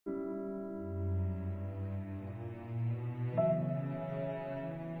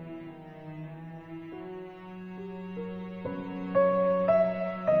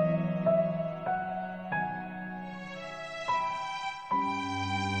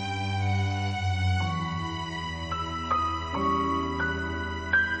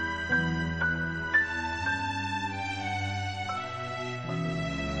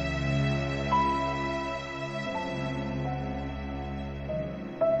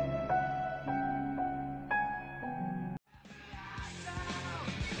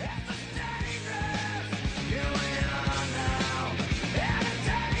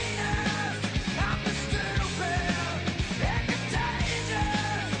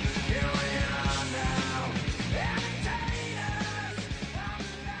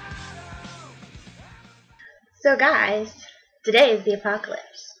So guys, today is the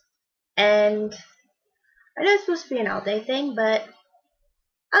apocalypse, and I know it's supposed to be an all-day thing, but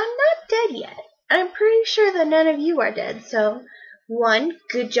I'm not dead yet. And I'm pretty sure that none of you are dead, so one,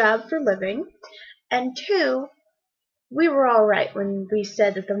 good job for living, and two, we were alright when we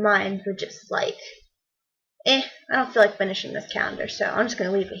said that the Mayans were just like, I don't feel like finishing this calendar, so I'm just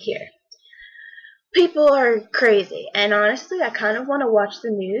going to leave it here. People are crazy, and honestly, I kind of want to watch the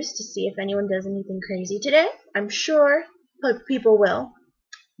news to see if anyone does anything crazy today. I'm sure people will,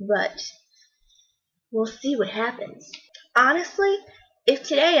 but we'll see what happens. Honestly, if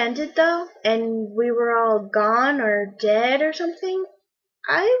today ended though, and we were all gone or dead or something,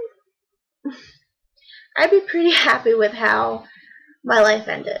 I I'd be pretty happy with how my life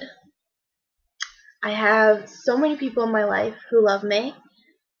ended. I have so many people in my life who love me.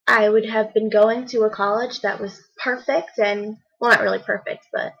 I would have been going to a college that was perfect and, well, not really perfect,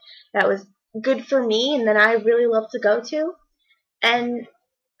 but that was good for me and that I really love to go to. And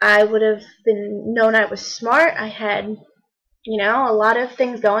I would have been known I was smart. I had, a lot of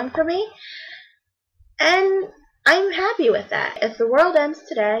things going for me. And I'm happy with that. If the world ends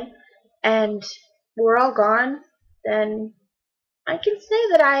today and we're all gone, then I can say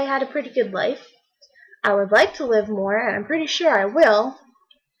that I had a pretty good life. I would like to live more, and I'm pretty sure I will.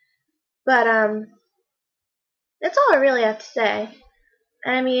 But, that's all I really have to say.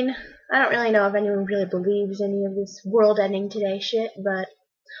 I mean, I don't really know if anyone really believes any of this world-ending today shit, but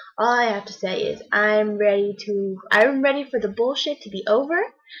all I have to say is I'm ready for the bullshit to be over,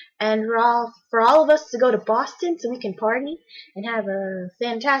 and for all of us to go to Boston so we can party and have a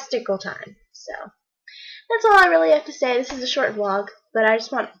fantastical time. So, that's all I really have to say. This is a short vlog, but I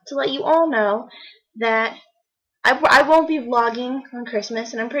just want to let you all know that I won't be vlogging on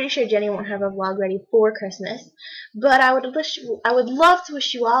Christmas, and I'm pretty sure Jenny won't have a vlog ready for Christmas. But I would love to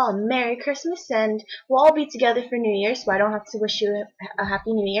wish you all a Merry Christmas, and we'll all be together for New Year, so I don't have to wish you a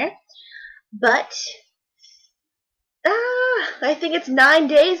Happy New Year. But I think it's 9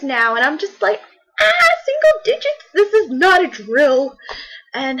 days now, and I'm just like, single digits. This is not a drill,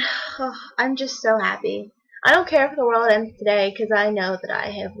 and I'm just so happy. I don't care if the world ends today, because I know that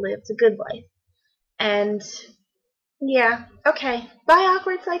I have lived a good life. And yeah, okay. Bye,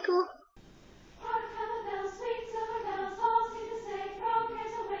 Awkward Cycle.